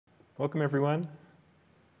Welcome everyone.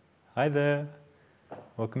 Hi there.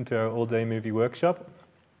 Welcome to our all-day movie workshop.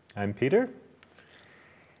 I'm Peter.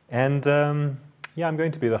 And I'm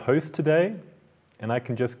going to be the host today. And I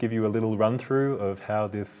can just give you a little run-through of how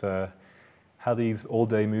these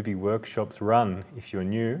all-day movie workshops run if you're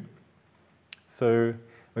new. So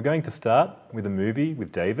we're going to start with a movie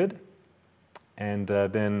with David. And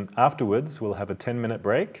then afterwards, we'll have a 10-minute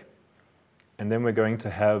break. And then we're going to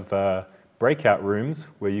have breakout rooms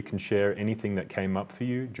where you can share anything that came up for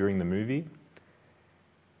you during the movie.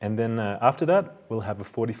 And then after that, we'll have a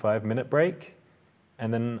 45-minute break.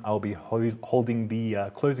 And then I'll be holding the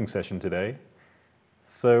closing session today.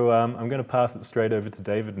 So I'm going to pass it straight over to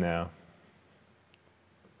David now.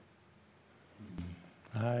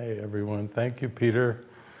 Hi, everyone. Thank you, Peter.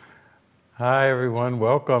 Hi, everyone.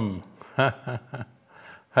 Welcome. I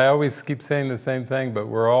always keep saying the same thing, but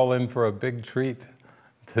we're all in for a big treat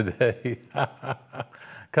today.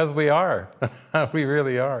 Because we are. We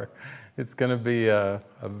really are. It's going to be a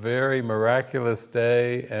very miraculous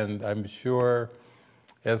day, and I'm sure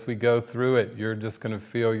as we go through it, you're just going to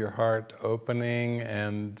feel your heart opening,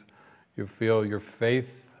 and you feel your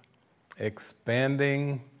faith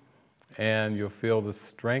expanding, and you'll feel the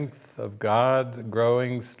strength of God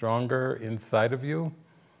growing stronger inside of you.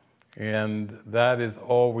 And that is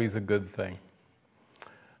always a good thing.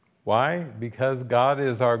 Why? Because God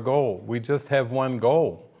is our goal. We just have one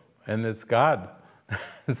goal, and it's God.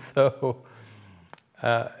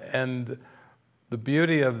 And the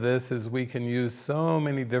beauty of this is we can use so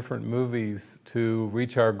many different movies to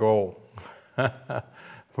reach our goal.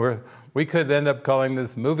 We could end up calling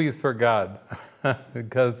this Movies for God,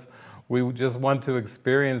 because we just want to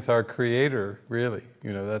experience our Creator, really.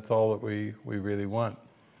 You know, that's all that we really want.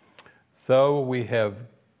 So we have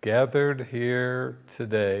gathered here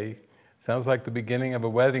today. Sounds like the beginning of a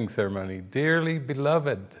wedding ceremony. Dearly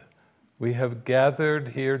beloved, we have gathered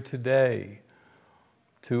here today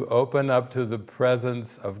to open up to the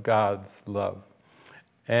presence of God's love.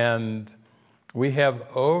 And we have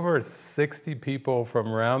over 60 people from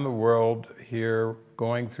around the world here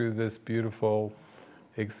going through this beautiful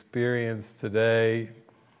experience today.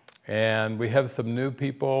 And we have some new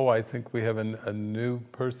people. I think we have a new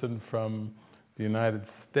person from the United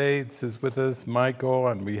States is with us, Michael,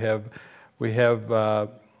 and we have a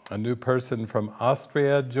new person from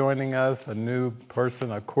Austria joining us, a new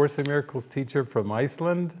person, a Course in Miracles teacher from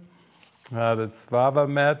Iceland that Svava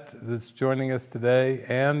met, that's joining us today,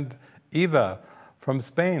 and Eva from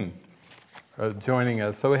Spain joining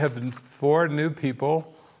us. So we have 4 new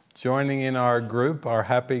people joining in our group, our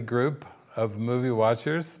happy group of movie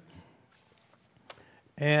watchers.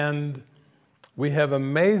 And we have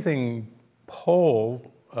amazing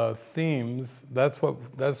poll themes. That's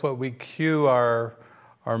what we cue our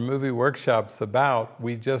movie workshops about.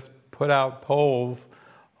 We just put out polls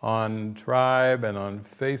on Tribe and on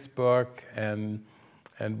Facebook, and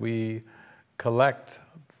we collect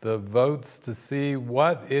the votes to see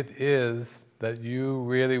what it is that you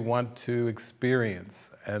really want to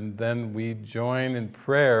experience. And then we join in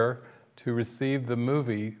prayer to receive the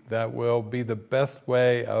movie that will be the best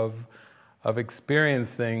way of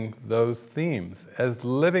experiencing those themes as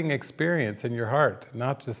living experience in your heart,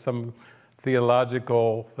 not just some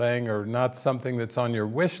theological thing or not something that's on your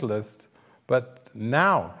wish list, but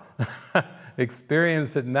now.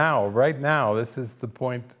 Experience it now, right now. This is the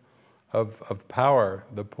point of power,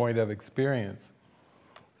 the point of experience.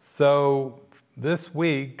 So this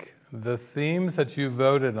week, the themes that you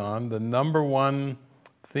voted on, the number 1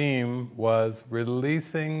 theme was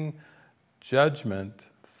releasing judgment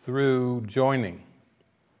through joining.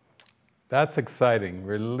 That's exciting,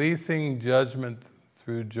 releasing judgment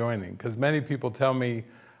through joining. Because many people tell me,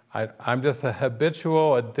 I'm just a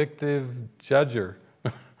habitual, addictive judger,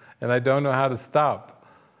 and I don't know how to stop.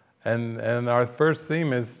 And our first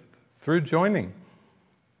theme is through joining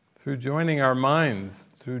our minds,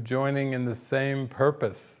 through joining in the same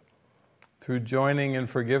purpose. Through joining in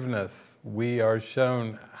forgiveness, we are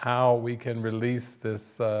shown how we can release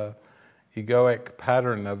this egoic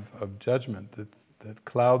pattern of judgment that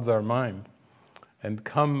clouds our mind and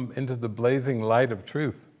come into the blazing light of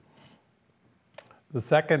truth. The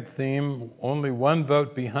second theme, only 1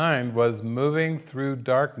 vote behind, was moving through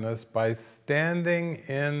darkness by standing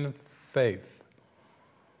in faith.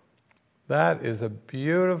 That is a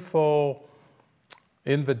beautiful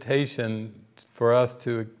invitation for us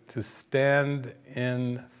to stand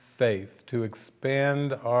in faith, to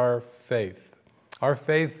expand our faith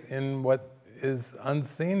in what is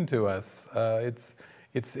unseen to us.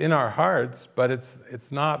 It's in our hearts, but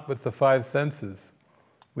it's not with the 5 senses.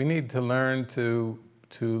 We need to learn to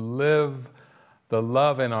live the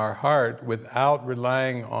love in our heart without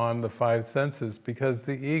relying on the five senses, because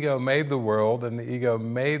the ego made the world and the ego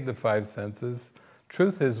made the five senses.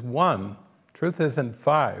 Truth is one. Truth isn't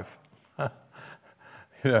five.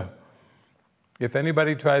 You know, if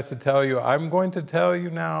anybody tries to tell you, I'm going to tell you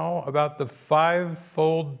now about the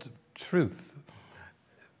fivefold truth,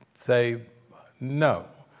 say, no.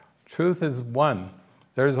 Truth is one.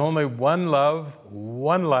 There's only one love,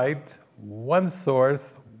 one light, one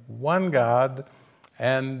source, one God,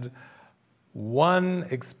 and one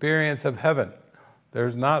experience of heaven.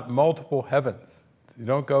 There's not multiple heavens. You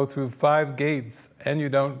don't go through 5 gates, and you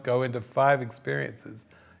don't go into 5 experiences.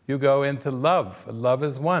 You go into love. Love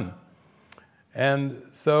is one. And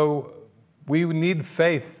so we need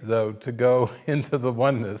faith, though, to go into the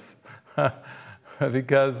oneness,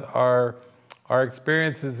 because our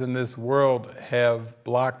experiences in this world have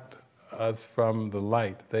blocked us from the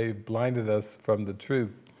light. They've blinded us from the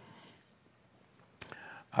truth.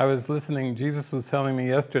 I was listening, Jesus was telling me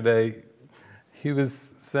yesterday, he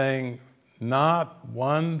was saying, not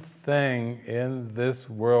one thing in this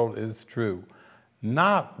world is true.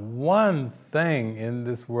 Not one thing in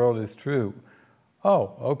this world is true.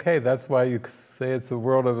 Oh, okay, that's why you say it's a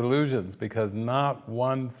world of illusions, because not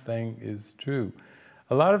one thing is true.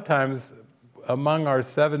 A lot of times, among our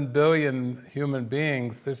 7 billion human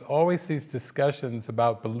beings, there's always these discussions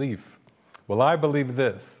about belief. Well, I believe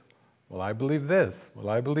this. Well, I believe this. Well,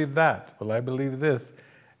 I believe that. Well, I believe this.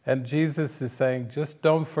 And Jesus is saying, just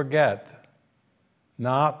don't forget,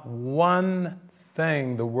 not one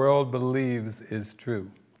thing the world believes is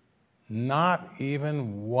true. Not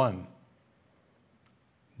even one.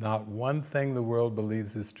 Not one thing the world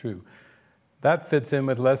believes is true. That fits in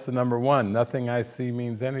with lesson number 1, nothing I see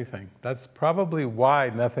means anything. That's probably why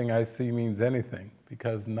nothing I see means anything,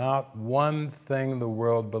 because not one thing the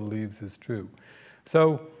world believes is true.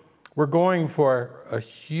 So we're going for a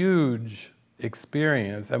huge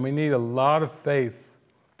experience, and we need a lot of faith.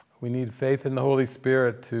 We need faith in the Holy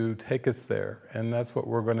Spirit to take us there, and that's what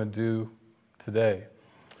we're going to do today.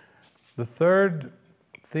 The third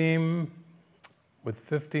theme with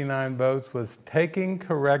 59 votes was taking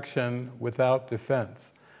correction without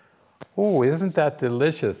defense. Oh, isn't that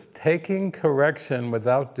delicious? Taking correction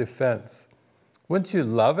without defense. Wouldn't you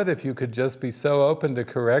love it if you could just be so open to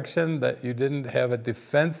correction that you didn't have a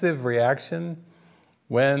defensive reaction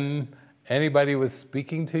when anybody was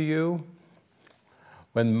speaking to you?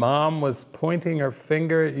 When mom was pointing her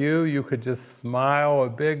finger at you, you could just smile, a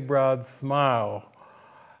big broad smile,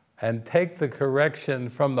 and take the correction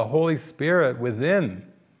from the Holy Spirit within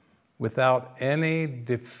without any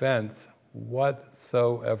defense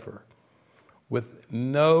whatsoever, with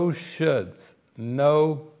no shoulds,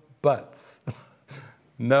 no buts,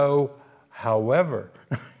 no however.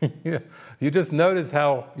 You just notice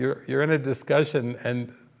how you're in a discussion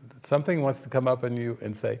and something wants to come up in you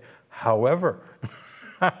and say, however,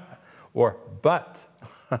 or but.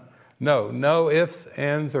 No ifs,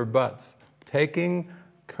 ands, or buts. Taking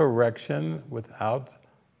correction without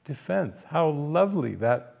defense. How lovely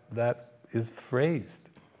that is phrased.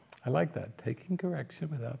 I like that, taking correction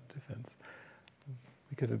without defense.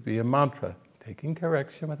 We could be a mantra, taking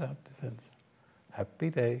correction without defense. Happy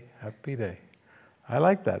day, happy day. I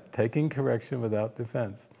like that, taking correction without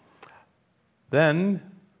defense. Then,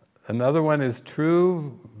 another one is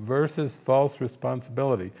true versus false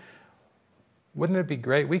responsibility. Wouldn't it be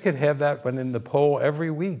great? We could have that one in the poll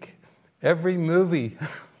every week. Every movie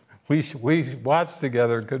we watch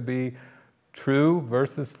together could be true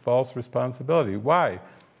versus false responsibility. Why?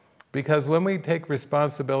 Because when we take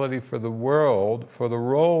responsibility for the world, for the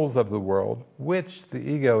roles of the world, which the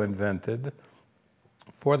ego invented,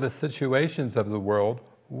 for the situations of the world,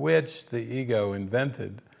 which the ego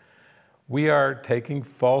invented, we are taking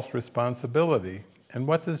false responsibility. And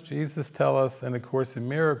what does Jesus tell us in A Course in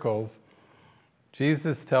Miracles?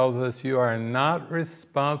 Jesus tells us you are not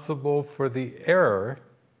responsible for the error,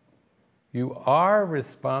 you are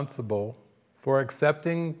responsible for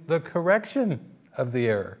accepting the correction of the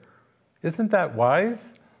error. Isn't that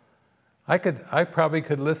wise? I probably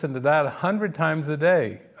could listen to that 100 times a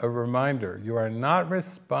day, a reminder. You are not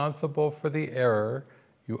responsible for the error,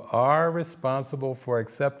 you are responsible for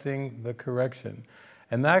accepting the correction.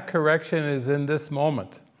 And that correction is in this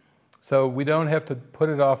moment. So we don't have to put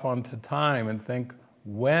it off onto time and think,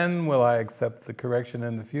 when will I accept the correction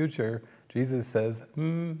in the future? Jesus says,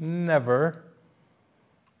 never.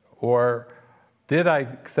 Or, did I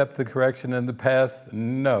accept the correction in the past?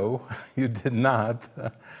 No, you did not.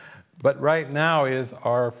 But right now is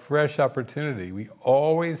our fresh opportunity. We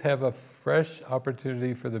always have a fresh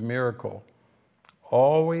opportunity for the miracle.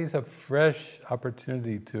 Always a fresh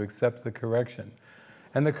opportunity to accept the correction.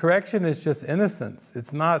 And the correction is just innocence.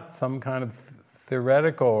 It's not some kind of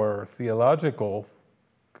theoretical or theological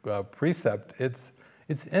precept. It's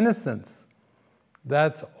innocence.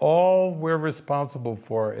 That's all we're responsible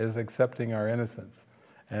for, is accepting our innocence.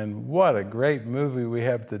 And what a great movie we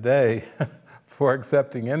have today for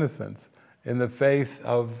accepting innocence in the face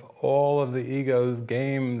of all of the ego's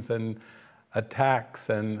games and attacks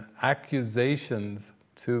and accusations,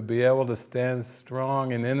 to be able to stand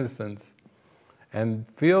strong in innocence and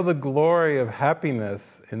feel the glory of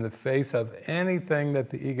happiness in the face of anything that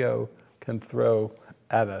the ego can throw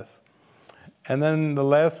at us. And then the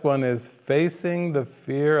last one is facing the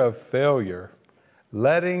fear of failure,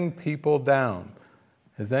 letting people down.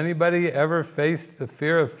 Has anybody ever faced the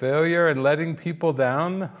fear of failure and letting people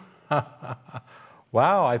down?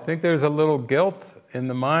 Wow, I think there's a little guilt in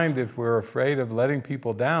the mind if we're afraid of letting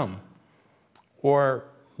people down. Or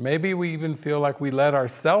maybe we even feel like we let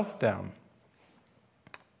ourselves down.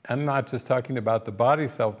 I'm not just talking about the body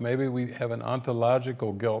self, maybe we have an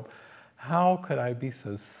ontological guilt. How could I be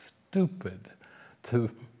so stupid to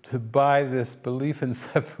buy this belief in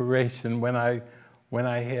separation when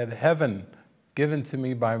I had heaven given to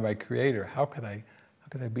me by my Creator? How could I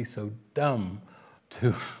be so dumb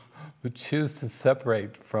to choose to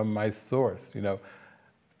separate from my source? You know,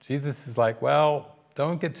 Jesus is like, well,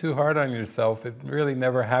 don't get too hard on yourself. It really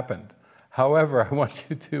never happened. However, I want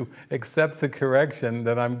you to accept the correction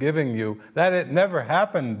that I'm giving you, that it never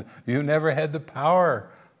happened. You never had the power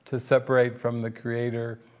to separate from the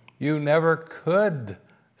Creator. You never could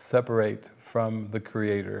separate from the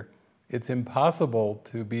Creator. It's impossible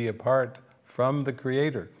to be apart from the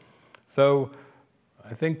Creator. So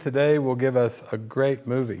I think today will give us a great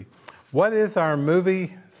movie. What is our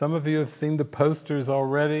movie? Some of you have seen the posters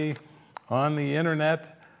already on the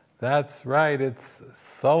internet. That's right, it's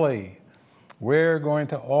Sully. We're going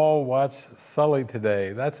to all watch Sully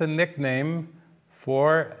today. That's a nickname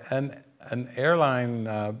for an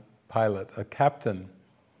airline pilot, a captain.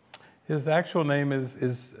 His actual name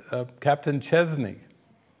is Captain Chesney.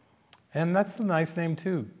 And that's a nice name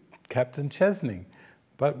too, Captain Chesney.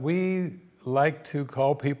 But we like to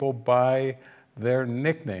call people by their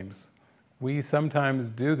nicknames. We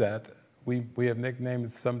sometimes do that. We have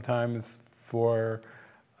nicknames sometimes for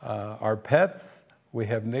our pets. We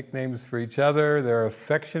have nicknames for each other. They're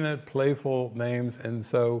affectionate, playful names. And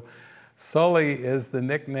so Sully is the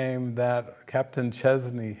nickname that Captain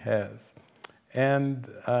Chesney has. And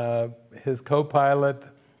his co-pilot,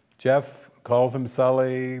 Jeff, calls him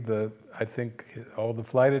Sully. I think all the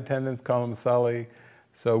flight attendants call him Sully.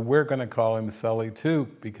 So we're going to call him Sully too,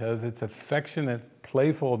 because it's affectionate,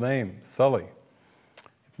 playful name, Sully.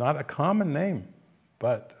 It's not a common name,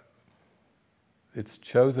 but it's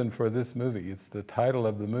chosen for this movie. It's the title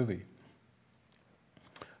of the movie.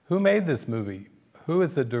 Who made this movie? Who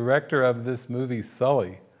is the director of this movie,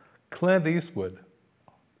 Sully? Clint Eastwood.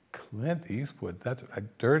 Clint Eastwood, that's a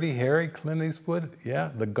Dirty Harry Clint Eastwood?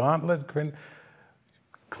 Yeah, The Gauntlet.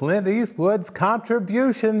 Clint Eastwood's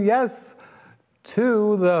contribution, yes,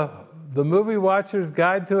 to the Movie Watcher's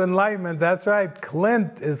Guide to Enlightenment. That's right,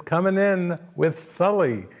 Clint is coming in with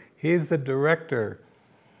Sully. He's the director.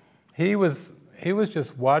 He was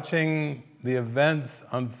just watching the events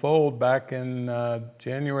unfold back in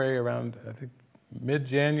January, around, I think,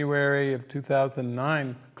 mid-January of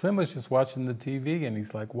 2009. Clint was just watching the TV, and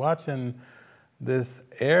he's like watching this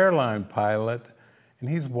airline pilot, and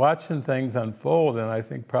he's watching things unfold, and I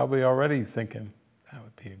think probably already he's thinking, that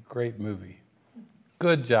would be a great movie.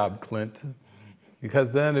 Good job, Clint.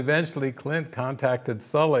 Because then eventually Clint contacted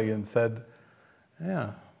Sully and said, yeah,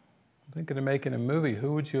 I'm thinking of making a movie.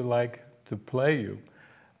 Who would you like to play you?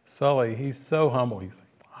 Sully, he's so humble. He's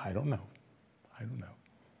like, I don't know.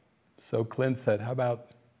 So Clint said, how about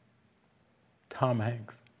Tom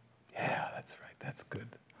Hanks? Yeah, that's right, that's good.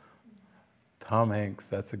 Tom Hanks,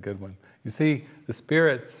 that's a good one. You see, the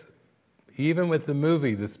spirits, even with the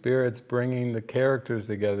movie, the spirits bringing the characters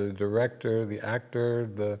together, the director, the actor,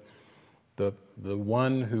 the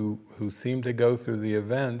one who seemed to go through the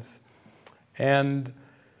events. And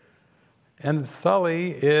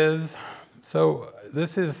Sully is, so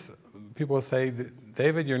this is, people say,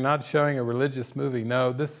 David, you're not showing a religious movie.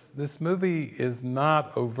 No, this movie is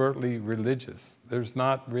not overtly religious. There's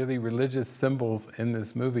not really religious symbols in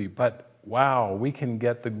this movie, but wow, we can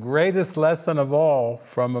get the greatest lesson of all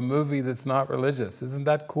from a movie that's not religious. Isn't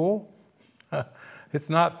that cool? It's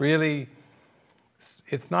not really,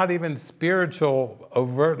 it's not even spiritual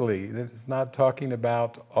overtly. It's not talking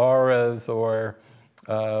about auras or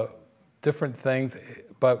different things,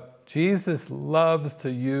 but Jesus loves to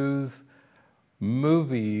use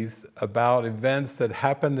movies about events that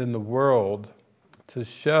happened in the world to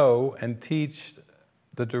show and teach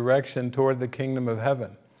the direction toward the kingdom of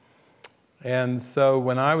heaven. And so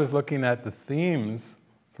when I was looking at the themes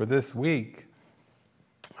for this week,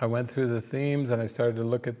 I went through the themes and I started to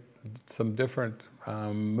look at some different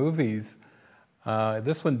movies.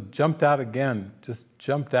 This one jumped out again, just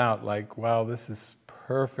jumped out like, wow, this is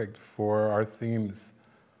perfect for our themes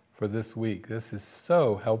for this week. This is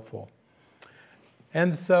so helpful.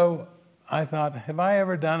 And so I thought, have I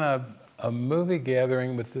ever done a movie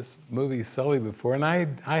gathering with this movie Sully before? And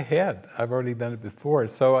I've already done it before.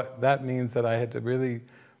 So that means that I had to really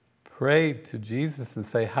pray to Jesus and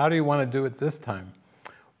say, how do you want to do it this time?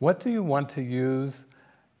 What do you want to use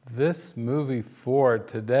this movie for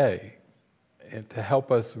today to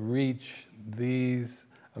help us reach these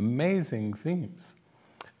amazing themes?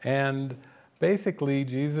 And basically,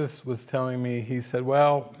 Jesus was telling me, he said,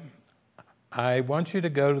 well, I want you to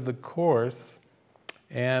go to the course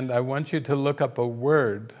and I want you to look up a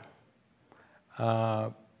word,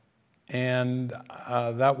 and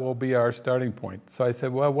that will be our starting point. So I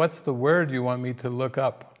said, well, what's the word you want me to look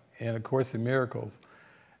up in A Course in Miracles?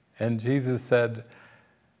 And Jesus said,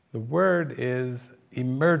 the word is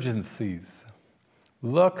emergencies.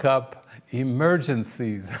 Look up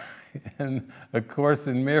emergencies in A Course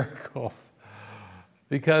in Miracles.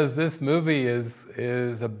 Because this movie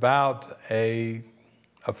is about a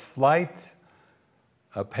flight,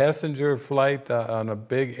 a passenger flight on a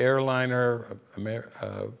big airliner,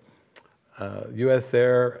 US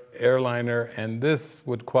airliner, and this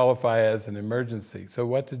would qualify as an emergency. So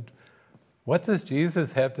what does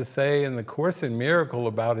Jesus have to say in the Course in Miracle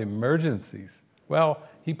about emergencies? Well,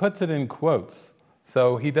 he puts it in quotes,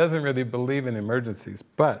 so he doesn't really believe in emergencies,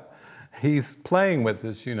 but he's playing with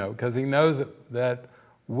this, because he knows that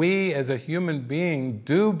we as a human being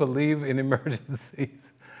do believe in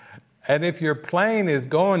emergencies. And if your plane is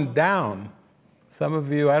going down, some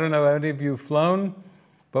of you, I don't know, any of you flown,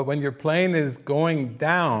 but when your plane is going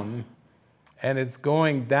down, and it's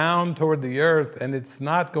going down toward the earth, and it's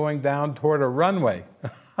not going down toward a runway,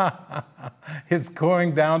 it's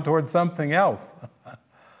going down toward something else,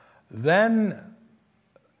 then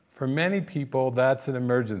for many people, that's an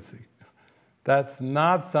emergency. That's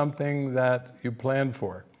not something that you plan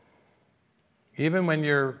for. Even when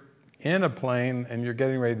you're in a plane and you're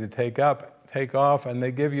getting ready to take off, and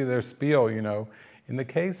they give you their spiel, in the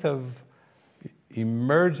case of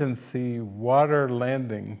emergency water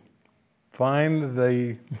landing, find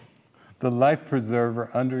the life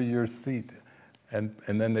preserver under your seat, and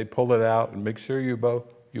then they pull it out and make sure you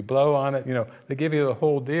blow on it. They give you the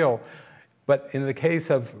whole deal. But in the case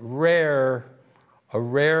of a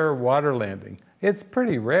rare water landing, it's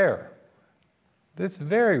pretty rare. It's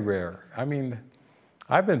very rare. I mean,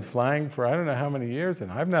 I've been flying for I don't know how many years,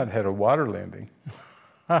 and I've not had a water landing.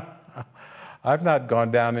 I've not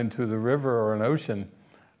gone down into the river or an ocean.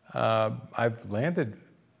 I've landed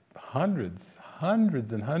hundreds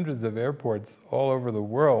and hundreds of airports all over the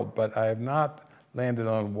world, but I have not landed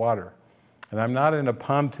on water. And I'm not in a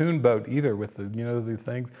pontoon boat either with the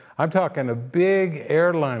things. I'm talking a big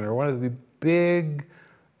airliner, one of the big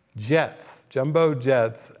jets, jumbo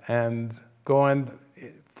jets, and going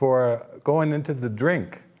into the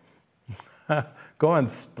drink, going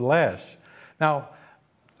splash. Now,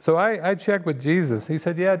 so I checked with Jesus. He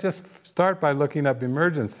said, yeah, just start by looking up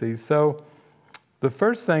emergencies. So the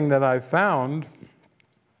first thing that I found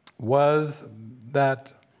was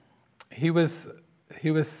that he was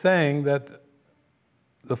saying that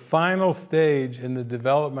the final stage in the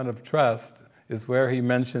development of trust is where he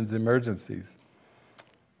mentions emergencies.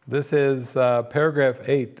 This is paragraph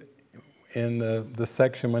 8 in the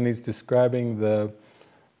section when he's describing the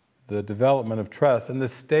development of trust and the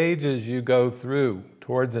stages you go through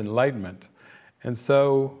towards enlightenment. And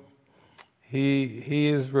so he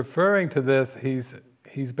is referring to this,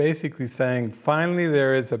 he's basically saying, finally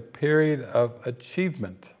there is a period of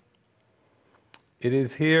achievement. It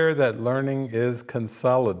is here that learning is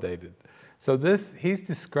consolidated. So he's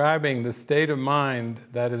describing the state of mind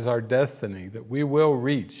that is our destiny, that we will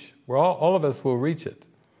reach. All of us will reach it.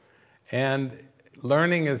 And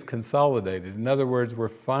learning is consolidated. In other words, we're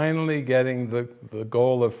finally getting the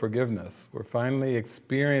goal of forgiveness. We're finally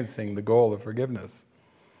experiencing the goal of forgiveness.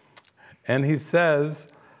 And he says,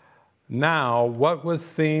 now what was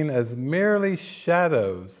seen as merely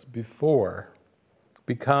shadows before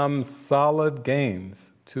becomes solid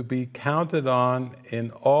gains to be counted on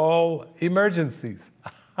in all emergencies.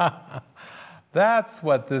 That's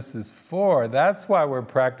what this is for. That's why we're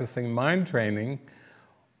practicing mind training.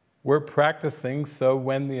 We're practicing so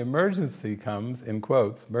when the emergency comes, in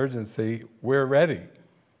quotes, emergency, we're ready.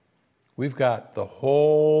 We've got the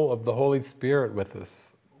whole of the Holy Spirit with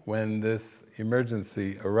us when this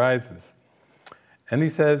emergency arises. And he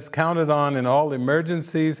says, count it on in all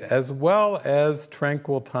emergencies as well as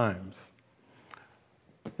tranquil times.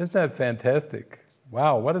 Isn't that fantastic?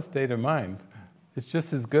 Wow, what a state of mind. It's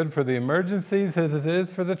just as good for the emergencies as it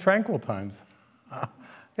is for the tranquil times.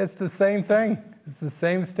 It's the same thing. It's the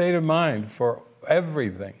same state of mind for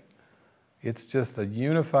everything. It's just a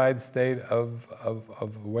unified state of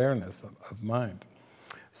awareness, of mind.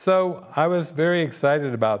 So I was very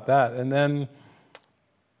excited about that. And then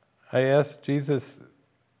I asked Jesus,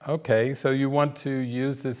 okay, so you want to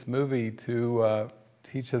use this movie to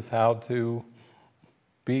teach us how to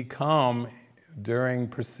be calm during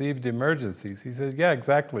perceived emergencies. He said, yeah,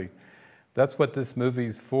 exactly. That's what this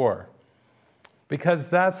movie's for. Because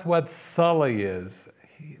that's what Sully is.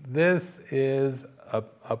 This is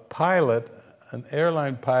a pilot, an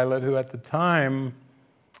airline pilot, who at the time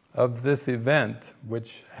of this event,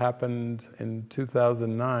 which happened in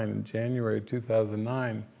 2009, in January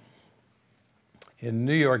 2009, in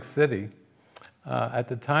New York City, at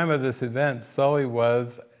the time of this event, Sully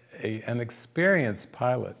was an experienced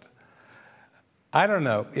pilot. I don't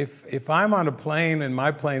know, if I'm on a plane and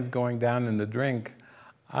my plane's going down in the drink,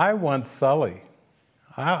 I want Sully.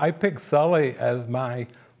 I pick Sully as my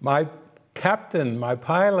captain, my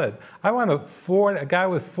pilot. I want a guy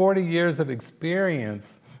with 40 years of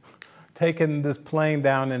experience taking this plane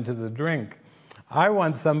down into the drink. I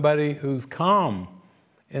want somebody who's calm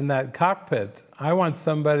in that cockpit. I want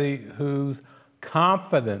somebody who's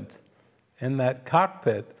confident in that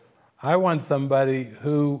cockpit. I want somebody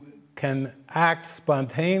who can act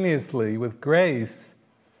spontaneously with grace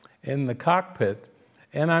in the cockpit.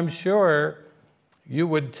 And I'm sure you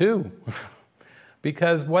would too.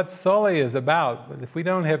 Because what Sully is about, if we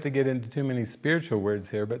don't have to get into too many spiritual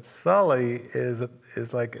words here, but Sully is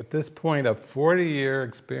like, at this point, a 40-year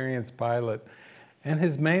experienced pilot, and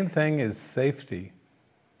his main thing is safety.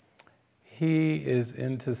 He is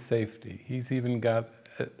into safety. He's even got,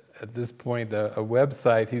 at this point, a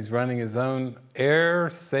website. He's running his own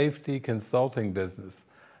air safety consulting business.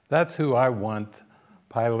 That's who I want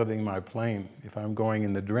piloting my plane if I'm going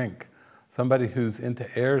in the drink. Somebody who's into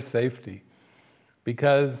air safety.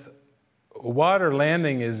 Because water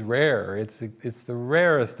landing is rare. It's the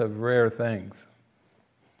rarest of rare things.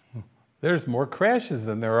 There's more crashes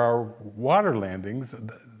than there are water landings.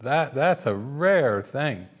 That's a rare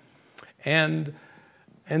thing. And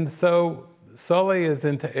so Sully is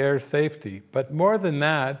into air safety. But more than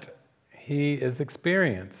that, he is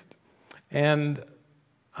experienced. And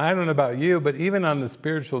I don't know about you, but even on the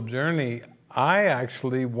spiritual journey, I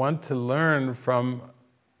actually want to learn from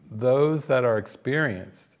those that are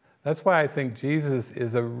experienced. That's why I think Jesus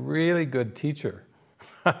is a really good teacher,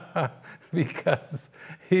 because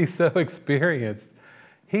he's so experienced.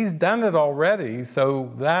 He's done it already,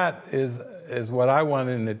 so that is what I want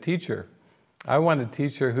in a teacher. I want a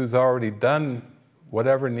teacher who's already done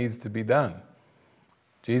whatever needs to be done.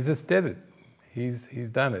 Jesus did it.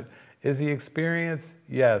 He's done it. Is he experienced?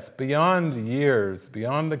 Yes. Beyond years,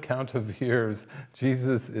 beyond the count of years,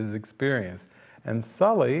 Jesus is experienced. And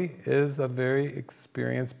Sully is a very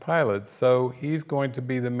experienced pilot, so he's going to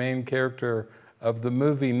be the main character of the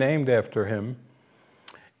movie named after him.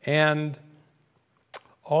 And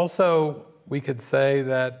also, we could say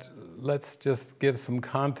that, let's just give some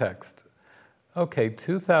context. Okay,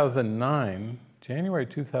 2009, January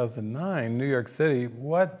 2009, New York City,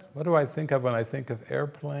 what do I think of when I think of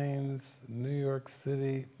airplanes, New York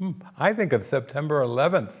City? I think of September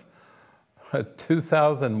 11th,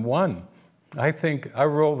 2001. I think I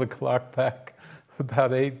roll the clock back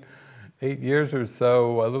about eight years or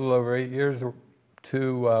so, a little over 8 years,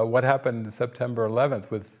 to what happened September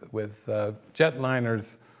 11th with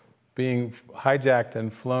jetliners being hijacked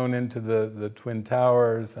and flown into the Twin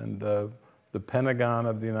Towers and the Pentagon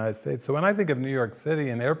of the United States. So when I think of New York City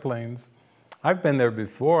and airplanes, I've been there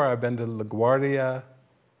before. I've been to LaGuardia,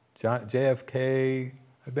 JFK.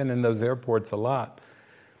 I've been in those airports a lot.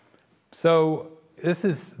 So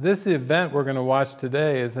this event we're going to watch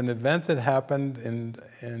today is an event that happened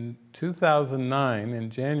in 2009 in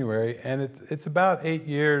January, and it's about 8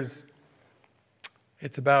 years.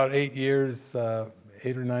 It's about 8 years,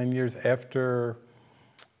 8 or 9 years after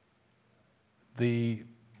the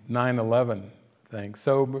 9/11 thing.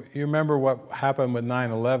 So you remember what happened with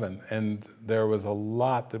 9/11, and there was a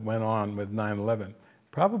lot that went on with 9/11.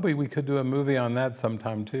 Probably we could do a movie on that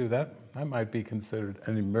sometime too. That might be considered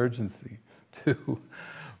an emergency too.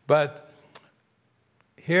 But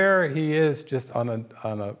here he is, just on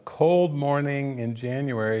a cold morning in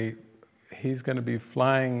January. He's going to be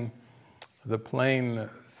flying the plane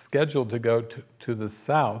scheduled to go to the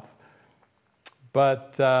south,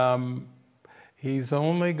 but he's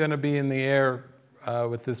only going to be in the air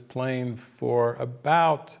with this plane for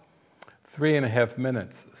about 3.5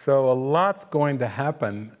 minutes. So a lot's going to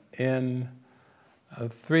happen in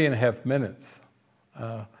 3.5 minutes.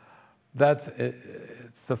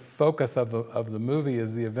 It's the focus of the movie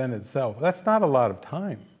is the event itself. That's not a lot of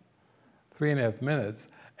time, 3.5 minutes.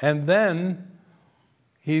 And then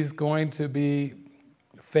he's going to be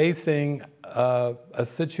facing a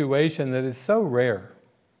situation that is so rare,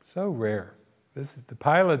 so rare. The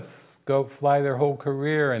pilots fly their whole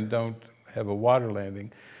career and don't have a water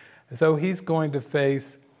landing. So he's going to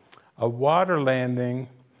face a water landing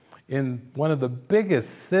in one of the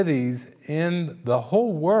biggest cities in the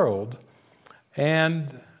whole world,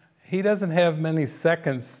 and he doesn't have many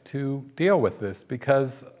seconds to deal with this,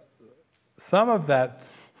 because some of that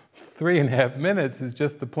 3.5 minutes is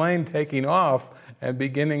just the plane taking off and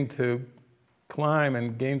beginning to climb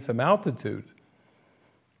and gain some altitude.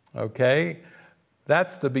 Okay?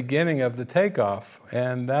 That's the beginning of the takeoff,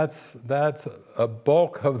 and that's a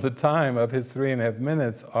bulk of the time of his 3.5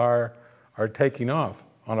 minutes are taking off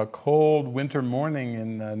on a cold winter morning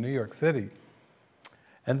in New York City.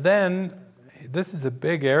 And then, this is a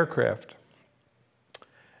big aircraft.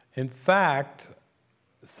 In fact,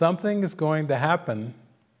 something is going to happen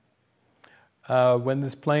when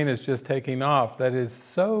this plane is just taking off that is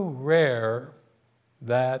so rare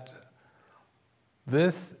that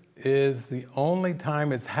this is the only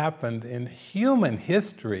time it's happened in human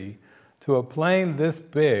history to a plane this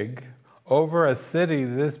big, over a city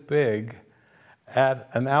this big, at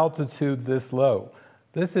an altitude this low.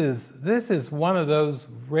 This is one of those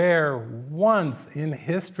rare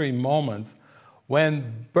once-in-history moments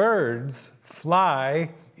when birds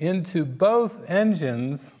fly into both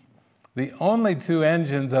engines, the only two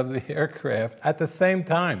engines of the aircraft, at the same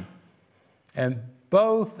time. And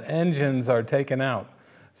both engines are taken out.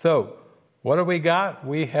 So, what do we got?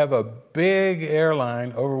 We have a big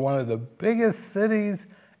airline over one of the biggest cities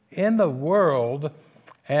in the world,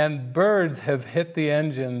 and birds have hit the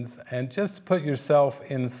engines. And just put yourself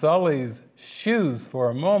in Sully's shoes for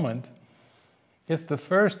a moment. It's the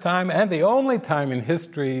first time and the only time in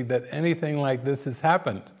history that anything like this has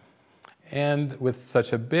happened. And with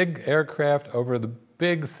such a big aircraft over the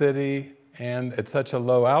big city and at such a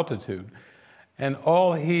low altitude. And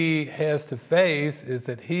all he has to face is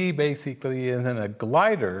that he basically is in a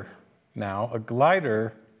glider now, a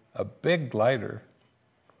big glider,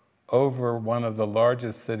 over one of the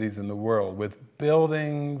largest cities in the world, with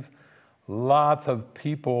buildings, lots of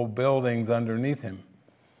people, buildings underneath him.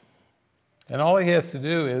 And all he has to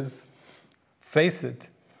do is face it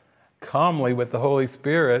calmly with the Holy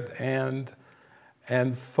Spirit and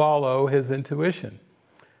follow his intuition.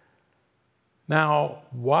 Now,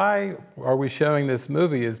 why are we showing this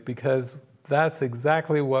movie is because that's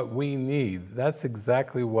exactly what we need. That's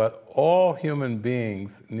exactly what all human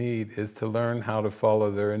beings need, is to learn how to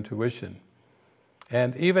follow their intuition.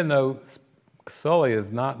 And even though Sully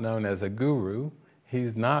is not known as a guru,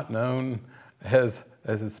 he's not known as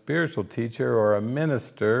a spiritual teacher or a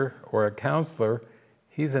minister or a counselor,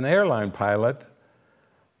 he's an airline pilot,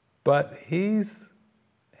 but he's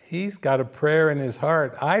got a prayer in his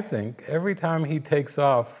heart. I think every time he takes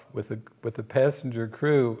off with the passenger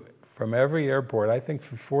crew from every airport, I think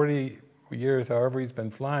for 40 years, however he's been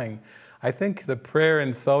flying, I think the prayer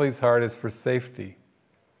in Sully's heart is for safety.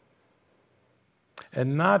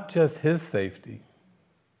 And not just his safety,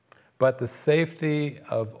 but the safety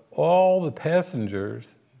of all the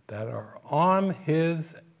passengers that are on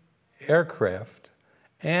his aircraft,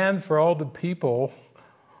 and for all the people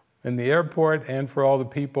in the airport, and for all the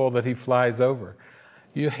people that he flies over.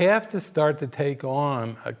 You have to start to take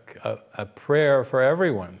on a prayer for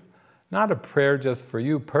everyone. Not a prayer just for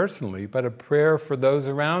you personally, but a prayer for those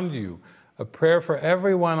around you. A prayer for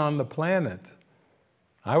everyone on the planet.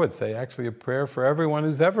 I would say actually a prayer for everyone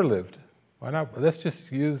who's ever lived. Why not? Let's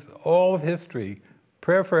just use all of history.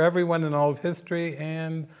 Prayer for everyone in all of history,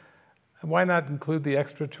 and why not include the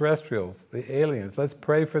extraterrestrials, the aliens? Let's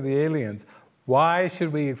pray for the aliens. Why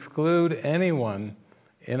should we exclude anyone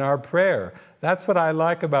in our prayer? That's what I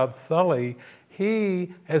like about Sully.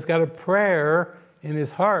 He has got a prayer in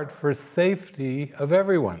his heart for safety of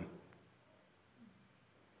everyone.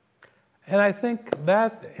 And I think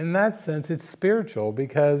that, in that sense, it's spiritual,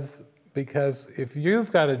 because if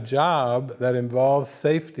you've got a job that involves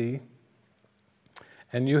safety,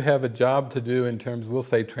 and you have a job to do in terms, we'll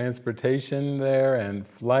say, transportation there, and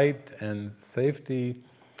flight, and safety,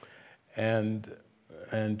 and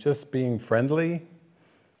just being friendly,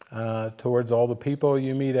 towards all the people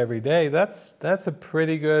you meet every day. That's a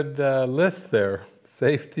pretty good list there.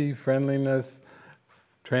 Safety, friendliness,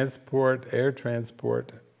 transport, air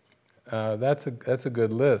transport. That's a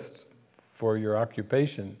good list for your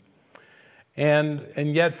occupation.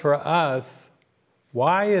 And yet for us,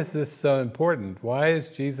 why is this so important? Why is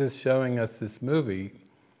Jesus showing us this movie?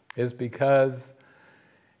 Is because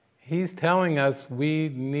He's telling us we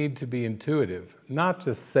need to be intuitive. Not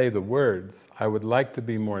just say the words, I would like to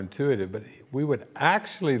be more intuitive, but we would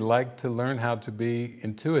actually like to learn how to be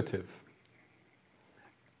intuitive.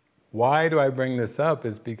 Why do I bring this up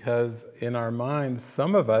is because in our minds,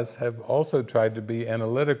 some of us have also tried to be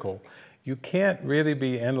analytical. You can't really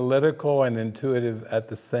be analytical and intuitive at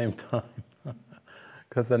the same time,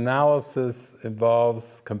 because analysis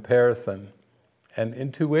involves comparison, and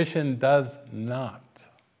intuition does not.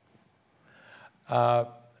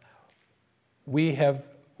 We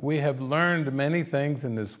have learned many things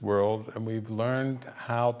in this world, and we've learned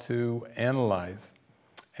how to analyze.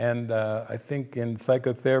 And I think in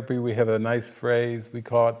psychotherapy we have a nice phrase, we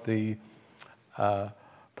call it the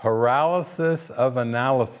paralysis of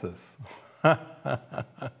analysis. I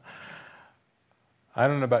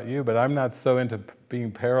don't know about you, but I'm not so into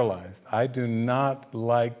being paralyzed. I do not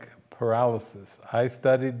like paralysis. I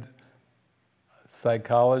studied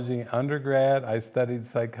psychology undergrad, I studied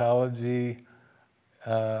psychology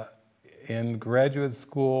in graduate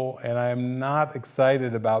school, and I am not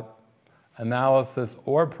excited about analysis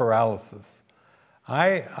or paralysis.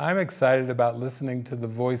 I'm excited about listening to the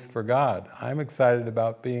voice for God. I'm excited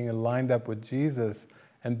about being lined up with Jesus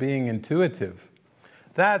and being intuitive.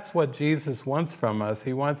 That's what Jesus wants from us.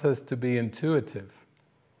 He wants us to be intuitive.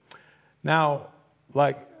 Now,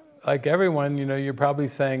 like everyone, you know, you're probably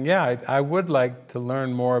saying, yeah, I would like to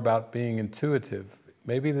learn more about being intuitive.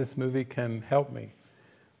 Maybe this movie can help me.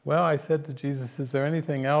 Well, I said to Jesus, is there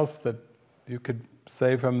anything else that you could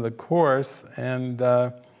say from the Course? And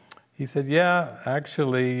he said, yeah,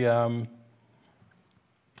 actually,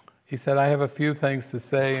 he said, I have a few things to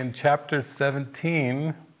say in chapter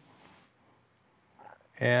 17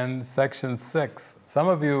 and section 6. Some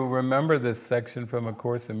of you remember this section from A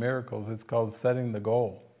Course in Miracles. It's called Setting the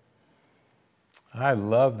Goal. I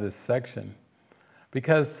love this section,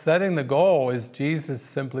 because setting the goal is Jesus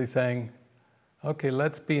simply saying, okay,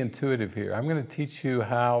 let's be intuitive here. I'm going to teach you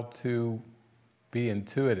how to be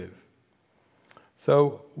intuitive.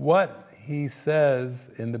 So what he says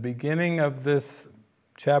in the beginning of this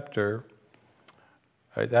chapter,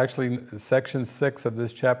 it's actually section 6 of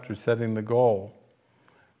this chapter, Setting the Goal,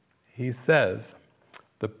 he says,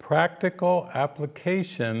 the practical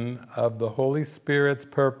application of the Holy Spirit's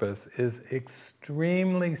purpose is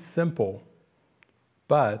extremely simple,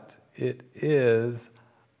 but it is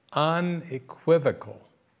unequivocal.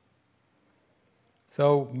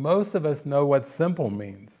 So most of us know what simple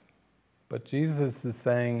means, but Jesus is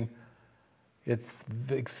saying it's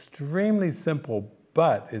extremely simple,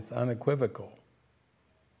 but it's unequivocal.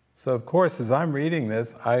 So of course, as I'm reading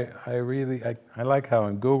this, I like how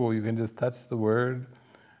in Google you can just touch the word,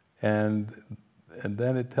 and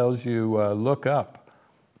then it tells you look up.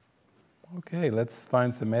 Okay, let's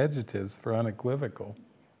find some adjectives for unequivocal.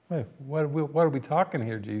 Wait, what are we talking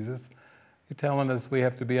here, Jesus? You're telling us we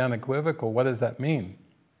have to be unequivocal. What does that mean?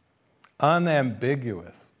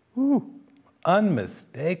 Unambiguous,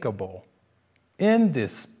 unmistakable,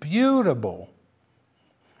 indisputable,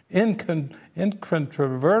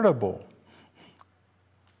 incontrovertible,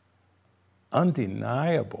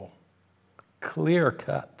 undeniable,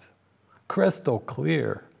 clear-cut, crystal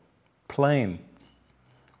clear, plain,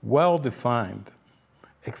 well-defined,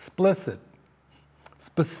 explicit,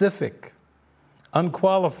 specific,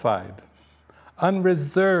 unqualified,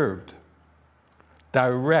 unreserved,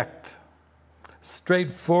 direct,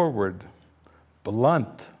 straightforward,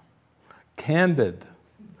 blunt, candid,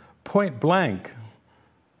 point blank,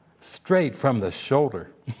 straight from the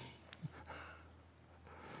shoulder,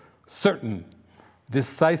 certain,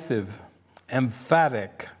 decisive,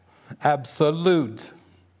 emphatic, absolute.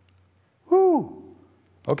 Woo!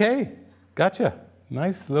 Okay, gotcha.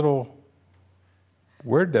 Nice little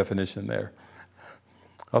word definition there.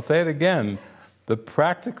 I'll say it again. The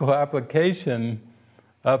practical application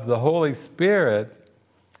of the Holy Spirit's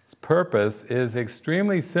purpose is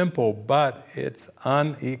extremely simple, but it's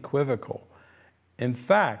unequivocal. In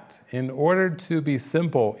fact, in order to be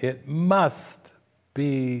simple, it must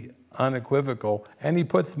be unequivocal, and he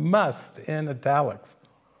puts must in italics.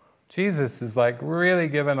 Jesus is like really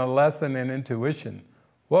giving a lesson in intuition.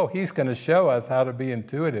 Whoa, he's going to show us how to be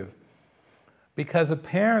intuitive. Because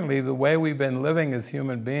apparently the way we've been living as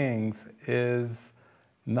human beings is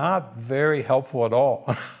not very helpful at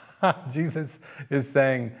all. Jesus is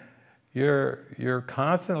saying, you're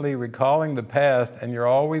constantly recalling the past and you're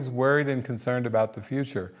always worried and concerned about the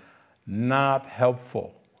future. Not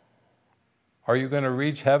helpful. Are you going to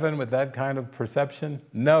reach heaven with that kind of perception?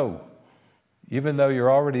 No. Even though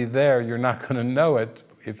you're already there, you're not going to know it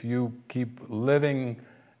if you keep living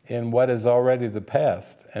in what is already the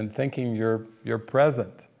past and thinking you're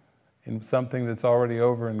present in something that's already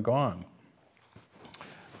over and gone.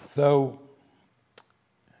 So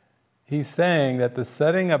he's saying that the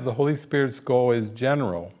setting of the Holy Spirit's goal is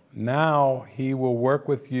general. Now he will work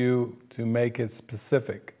with you to make it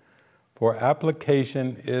specific, for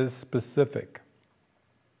application is specific.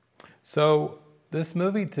 So this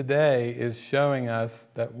movie today is showing us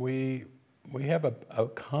that we have a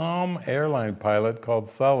calm airline pilot called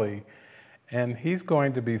Sully, and he's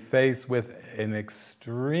going to be faced with an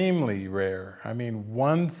extremely rare, I mean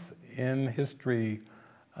once in history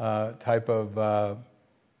type of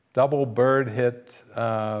double bird hit,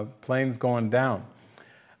 planes going down.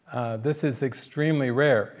 This is extremely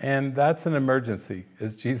rare, and that's an emergency,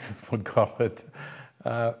 as Jesus would call it.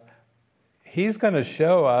 He's going to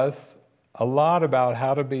show us a lot about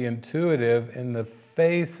how to be intuitive in the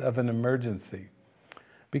face of an emergency.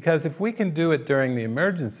 Because if we can do it during the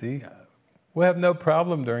emergency, we'll have no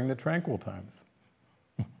problem during the tranquil times.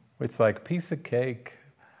 It's like piece of cake.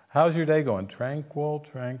 How's your day going? Tranquil,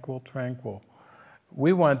 tranquil, tranquil.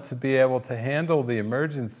 We want to be able to handle the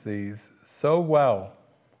emergencies so well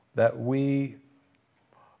that we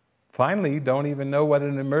finally don't even know what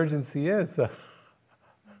an emergency is.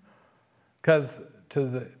 Because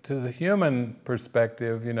to the human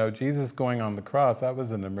perspective, you know, Jesus going on the cross, that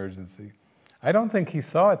was an emergency. I don't think he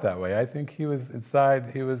saw it that way. I think he was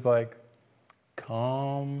inside, he was like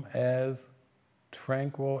calm as,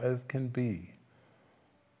 tranquil as can be.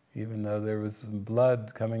 Even though there was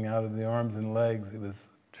blood coming out of the arms and legs, it was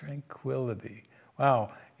tranquility.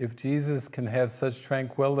 Wow, if Jesus can have such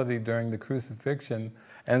tranquility during the crucifixion,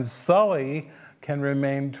 and Sully can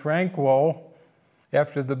remain tranquil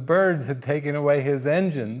after the birds have taken away his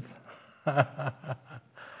engines,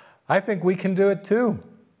 I think we can do it too.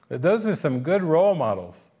 Those are some good role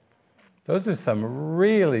models. Those are some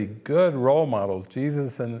really good role models,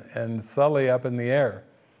 Jesus and Sully up in the air.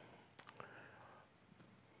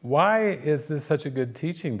 Why is this such a good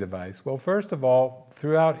teaching device? Well, first of all,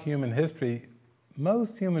 throughout human history,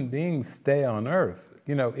 most human beings stay on Earth.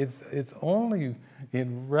 You know, it's only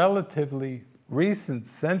in relatively recent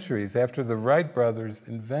centuries, after the Wright brothers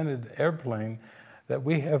invented airplane, that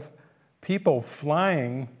we have people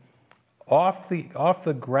flying off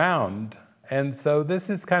the ground. And so this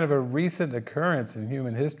is kind of a recent occurrence in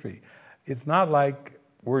human history. It's not like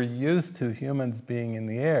we're used to humans being in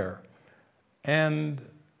the air. And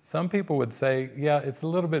some people would say, yeah, it's a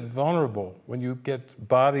little bit vulnerable when you get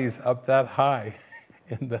bodies up that high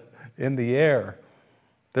in the air.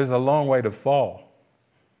 There's a long way to fall.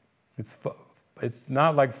 It's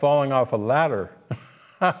not like falling off a ladder.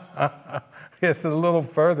 It's a little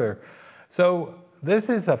further. So this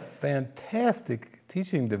is a fantastic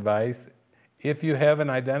teaching device if you have an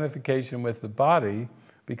identification with the body,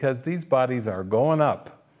 because these bodies are going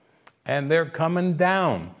up and they're coming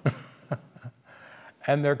down.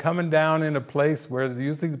 And they're coming down in a place where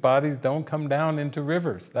usually the bodies don't come down into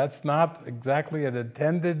rivers. That's not exactly an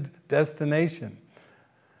intended destination.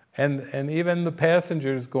 And even the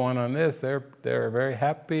passengers going on this, they're very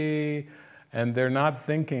happy, and they're not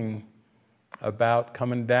thinking about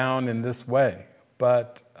coming down in this way.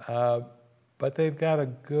 But they've got a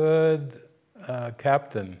good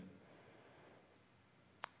captain.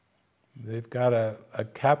 They've got a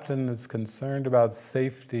captain that's concerned about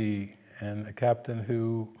safety, and a captain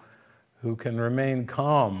who can remain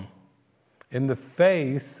calm in the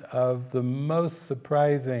face of the most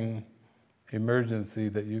surprising emergency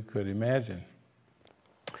that you could imagine.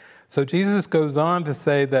 So Jesus goes on to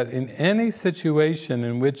say that in any situation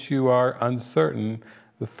in which you are uncertain,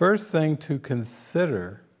 the first thing to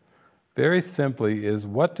consider, very simply, is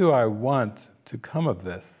what do I want to come of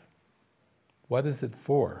this? What is it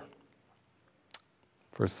for?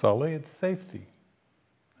 For Sully, it's safety.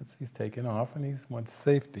 He's taken off and he wants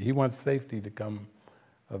safety. He wants safety to come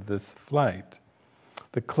of this flight.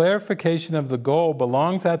 The clarification of the goal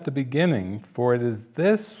belongs at the beginning, for it is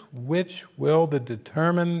this which will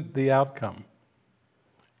determine the outcome.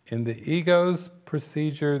 In the ego's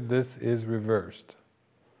procedure, this is reversed.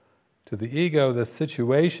 To the ego, the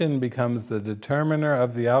situation becomes the determiner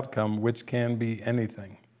of the outcome, which can be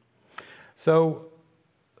anything. So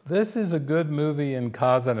this is a good movie in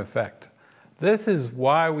cause and effect. This is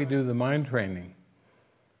why we do the mind training.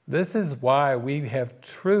 This is why we have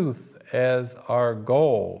truth as our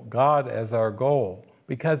goal, God as our goal,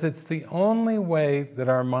 because it's the only way that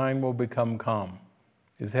our mind will become calm,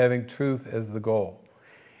 is having truth as the goal.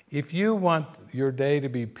 If you want your day to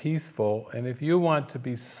be peaceful, and if you want to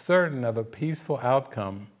be certain of a peaceful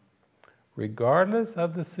outcome, regardless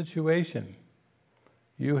of the situation,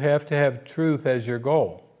 you have to have truth as your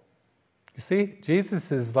goal. You see,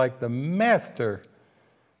 Jesus is like the master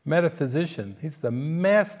metaphysician. He's the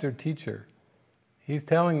master teacher. He's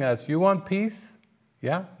telling us, you want peace?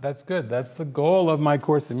 Yeah, that's good. That's the goal of my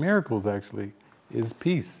Course in Miracles, actually, is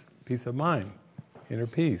peace, peace of mind, inner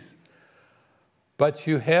peace. But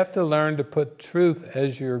you have to learn to put truth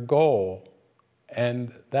as your goal,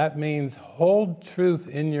 and that means hold truth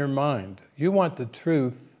in your mind. You want the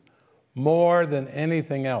truth more than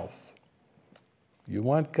anything else. You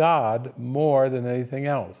want God more than anything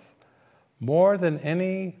else, more than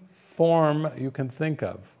any form you can think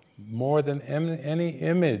of, more than any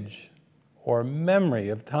image or memory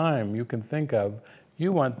of time you can think of.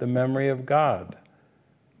 You want the memory of God.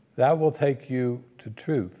 That will take you to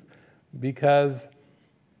truth, because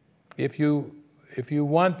if you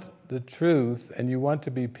want the truth and you want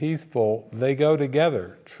to be peaceful, they go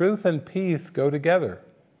together. Truth and peace go together.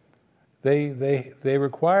 They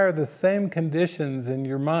require the same conditions in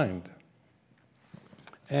your mind.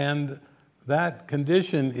 And that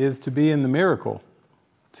condition is to be in the miracle,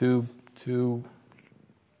 to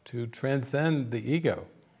transcend the ego.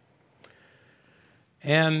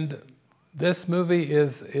 And this movie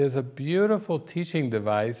is a beautiful teaching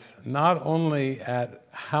device, not only at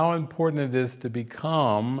how important it is to be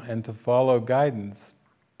calm and to follow guidance,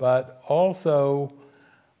 but also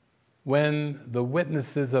when the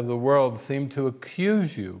witnesses of the world seem to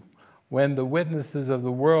accuse you, when the witnesses of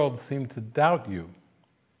the world seem to doubt you,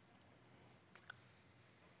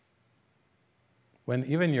 when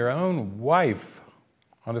even your own wife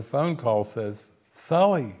on a phone call says,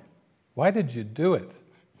 "Sully, why did you do it?"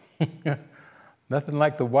 Nothing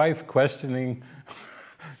like the wife questioning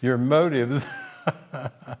your motives.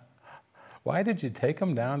 Why did you take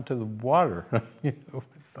him down to the water?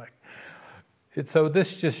 It's like, so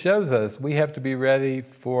this just shows us we have to be ready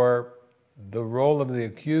for the role of the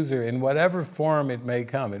accuser in whatever form it may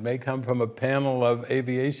come. It may come from a panel of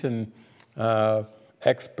aviation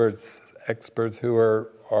experts who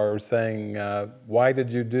are saying, why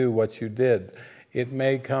did you do what you did? It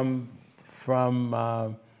may come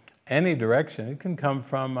from any direction. It can come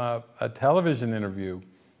from a television interview.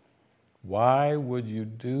 Why would you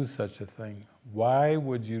do such a thing? Why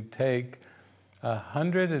would you take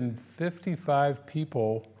 155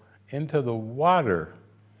 people into the water?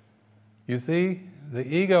 You see, the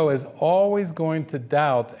ego is always going to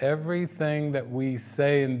doubt everything that we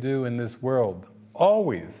say and do in this world.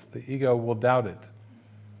 Always, the ego will doubt it.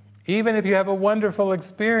 Even if you have a wonderful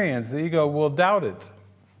experience, the ego will doubt it.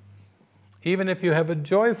 Even if you have a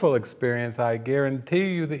joyful experience, I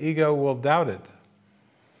guarantee you the ego will doubt it.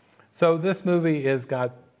 So this movie has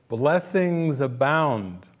got blessings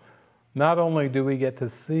abound. Not only do we get to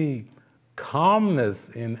see calmness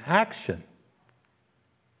in action,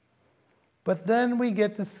 but then we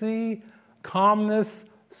get to see calmness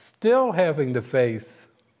still having to face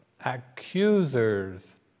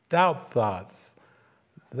accusers, doubt thoughts.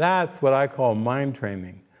 That's what I call mind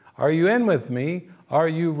training. Are you in with me? Are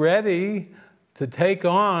you ready to take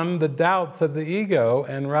on the doubts of the ego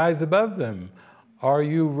and rise above them? Are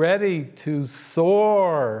you ready to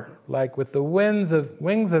soar like with the wings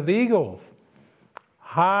of eagles,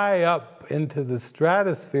 high up into the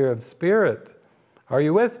stratosphere of spirit? Are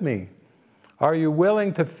you with me? Are you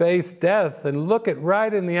willing to face death and look it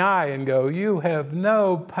right in the eye and go, you have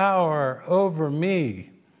no power over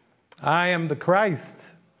me. I am the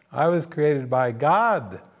Christ. I was created by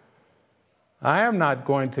God. I am not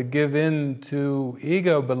going to give in to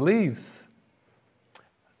ego beliefs.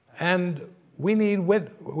 And we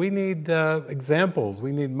need examples,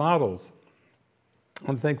 we need models.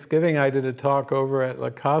 On Thanksgiving, I did a talk over at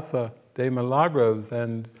La Casa de Milagros,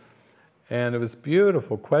 and it was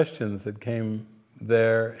beautiful questions that came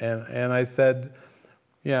there. And I said,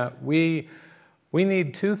 yeah, we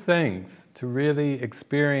need two things to really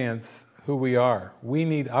experience who we are. We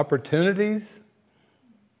need opportunities,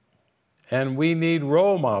 and we need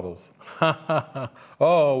role models.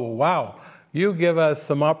 Oh, wow. You give us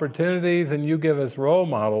some opportunities and you give us role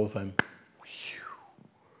models, and whew,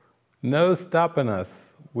 no stopping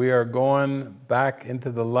us. We are going back into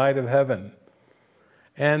the light of heaven.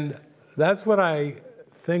 And that's what I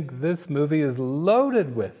think this movie is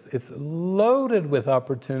loaded with. It's loaded with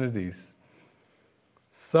opportunities.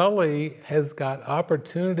 Sully has got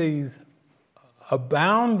opportunities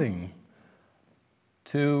abounding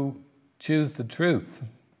to choose the truth.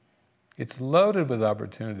 It's loaded with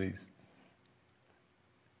opportunities.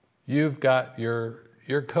 You've got your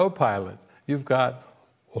co-pilot. You've got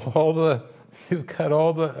all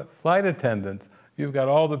the flight attendants. You've got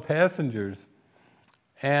all the passengers.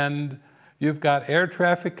 And you've got air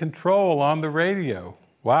traffic control on the radio.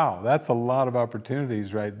 Wow, that's a lot of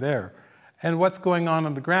opportunities right there. And what's going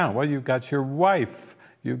on the ground? Well, you've got your wife.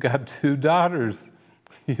 You've got 2 daughters.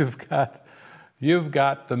 You've got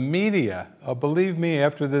the media. Oh, believe me,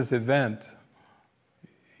 after this event,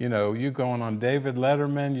 you know, you're going on David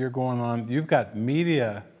Letterman, you've got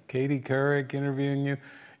media, Katie Couric interviewing you.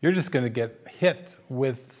 You're just going to get hit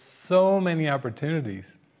with so many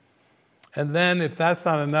opportunities. And then if that's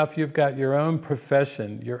not enough, you've got your own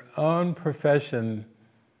profession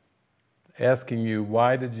asking you,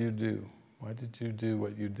 why did you do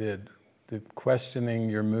what you did? Questioning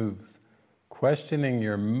your moves, questioning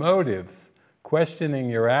your motives, questioning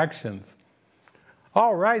your actions.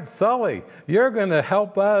 All right, Sully, you're going to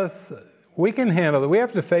help us. We can handle it. We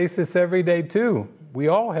have to face this every day too. We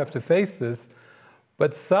all have to face this.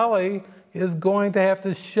 But Sully is going to have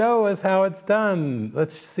to show us how it's done.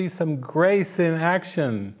 Let's see some grace in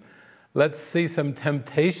action. Let's see some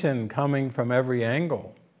temptation coming from every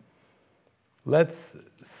angle. Let's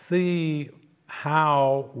see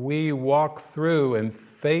how we walk through and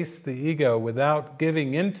face the ego without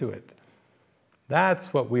giving into it.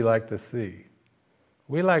 That's what we like to see.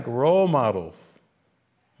 We like role models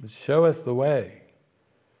that show us the way.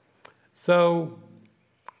 So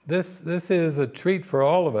this is a treat for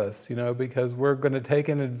all of us, you know, because we're going to take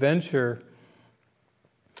an adventure.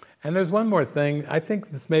 And there's one more thing. I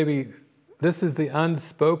think this is the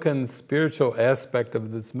unspoken spiritual aspect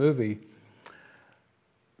of this movie.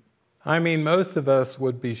 I mean, most of us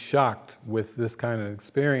would be shocked with this kind of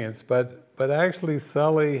experience, but actually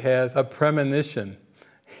Sully has a premonition.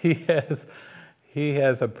 He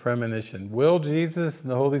has a premonition. Will Jesus and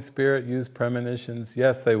the Holy Spirit use premonitions?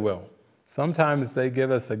 Yes, they will. Sometimes they give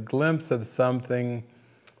us a glimpse of something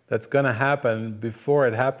that's going to happen before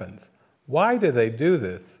it happens. Why do they do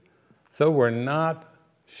this? So we're not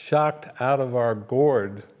shocked out of our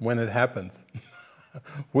gourd when it happens.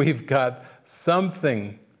 We've got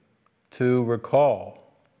something to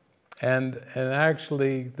recall. And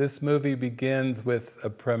actually, this movie begins with a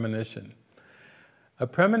premonition. A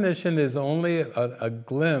premonition is only a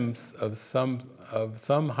glimpse of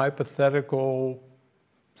some hypothetical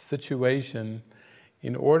situation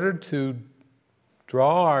in order to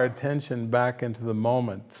draw our attention back into the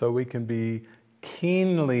moment so we can be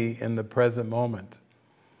keenly in the present moment.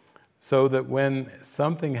 So that when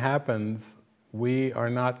something happens, we are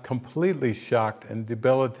not completely shocked and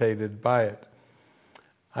debilitated by it.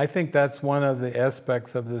 I think that's one of the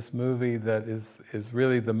aspects of this movie that is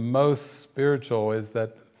really the most spiritual, is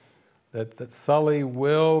that Sully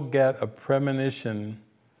will get a premonition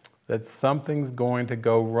that something's going to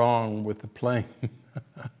go wrong with the plane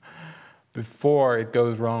before it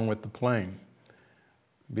goes wrong with the plane.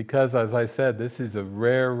 Because, as I said, this is a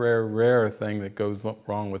rare thing that goes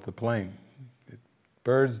wrong with the plane.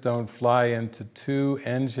 Birds don't fly into 2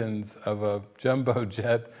 engines of a jumbo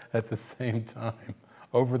jet at the same time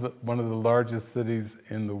over one of the largest cities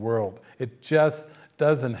in the world. It just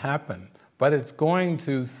doesn't happen. But it's going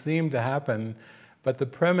to seem to happen. But the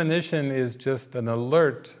premonition is just an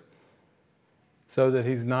alert so that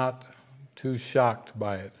he's not too shocked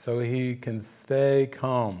by it, so he can stay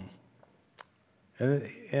calm.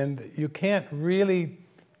 And you can't really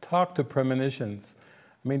talk to premonitions.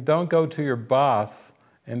 I mean, don't go to your boss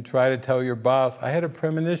and try to tell your boss, I had a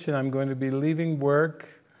premonition I'm going to be leaving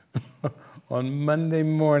work on Monday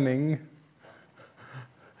morning,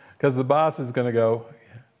 because the boss is going to go,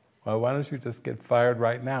 well, why don't you just get fired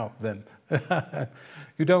right now then?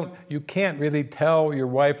 You can't really tell your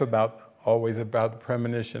wife always about the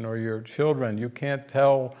premonition, or your children. You can't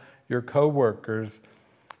tell your coworkers.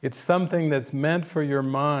 It's something that's meant for your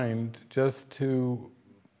mind just to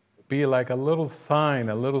be like a little sign,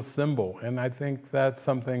 a little symbol. And I think that's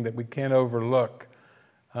something that we can't overlook,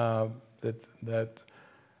 that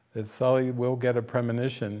Sully will get a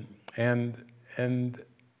premonition. And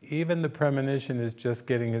even the premonition is just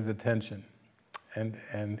getting his attention. And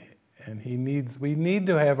we need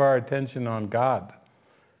to have our attention on God.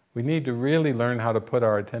 We need to really learn how to put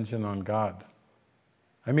our attention on God.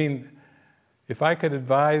 I mean, if I could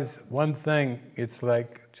advise one thing, it's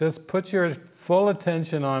like, just put your full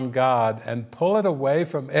attention on God and pull it away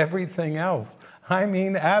from everything else. I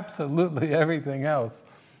mean, absolutely everything else.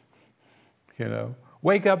 You know,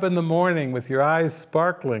 wake up in the morning with your eyes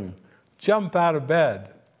sparkling, jump out of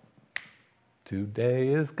bed. Today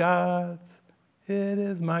is God's It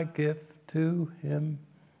is my gift to him.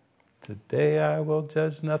 Today I will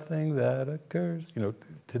judge nothing that occurs. You know,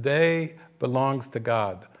 today belongs to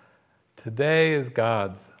God. Today is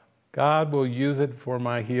God's. God will use it for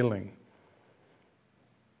my healing.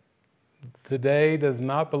 Today does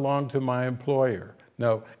not belong to my employer.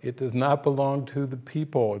 No, it does not belong to the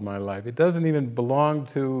people in my life. It doesn't even belong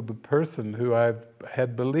to the person who I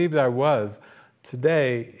had believed I was.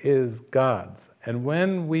 Today is God's. And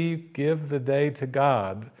when we give the day to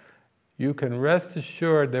God, you can rest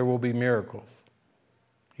assured there will be miracles.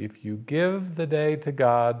 If you give the day to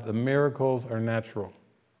God, the miracles are natural.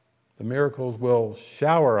 The miracles will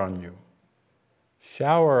shower on you,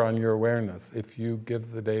 shower on your awareness if you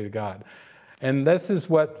give the day to God. And this is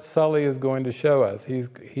what Sully is going to show us.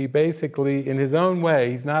 He basically, in his own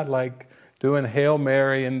way, he's not like doing Hail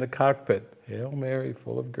Mary in the cockpit. Hail Mary,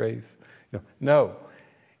 full of grace. No,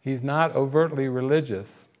 he's not overtly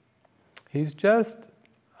religious. He's just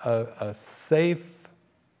a safe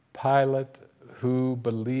pilot who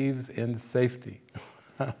believes in safety.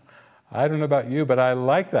 I don't know about you, but I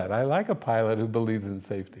like that. I like a pilot who believes in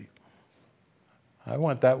safety. I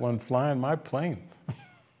want that one flying my plane.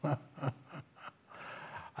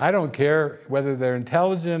 I don't care whether they're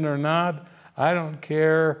intelligent or not. I don't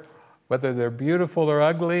care whether they're beautiful or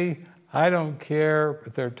ugly. I don't care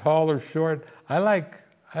if they're tall or short. I like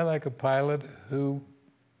a pilot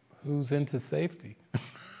who's into safety.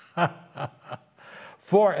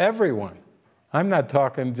 For everyone. I'm not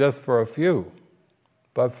talking just for a few,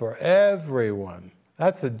 but for everyone.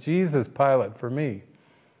 That's a Jesus pilot for me,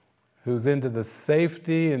 who's into the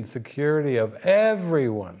safety and security of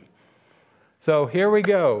everyone. So here we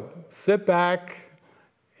go. Sit back,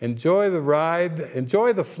 enjoy the ride,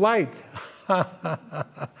 enjoy the flight.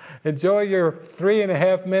 Enjoy your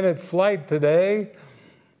 3.5-minute flight today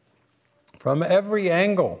from every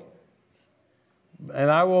angle.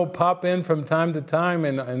 And I will pop in from time to time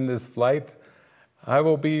in this flight. I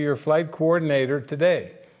will be your flight coordinator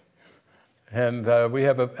today. And we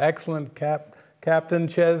have an excellent Captain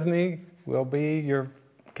Chesney will be your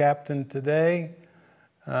captain today.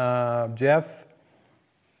 Jeff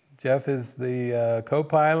is the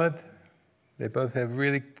co-pilot. They both have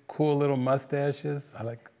really cool little mustaches. I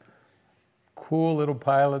like cool little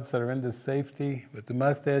pilots that are into safety with the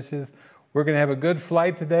mustaches. We're going to have a good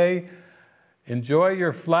flight today. Enjoy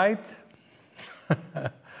your flight.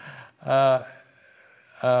 Have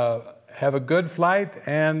a good flight,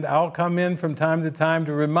 and I'll come in from time to time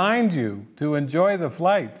to remind you to enjoy the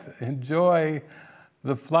flight. Enjoy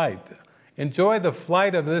the flight. Enjoy the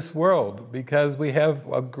flight of this world, because we have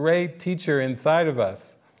a great teacher inside of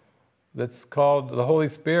us that's called the Holy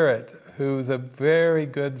Spirit, who's a very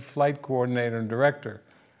good flight coordinator and director.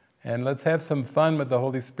 And let's have some fun with the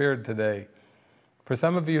Holy Spirit today. For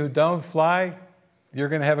some of you who don't fly, you're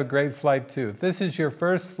going to have a great flight too. If this is your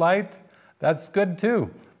first flight, that's good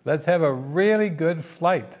too. Let's have a really good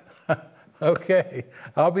flight. Okay,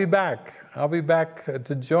 I'll be back. I'll be back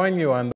to join you on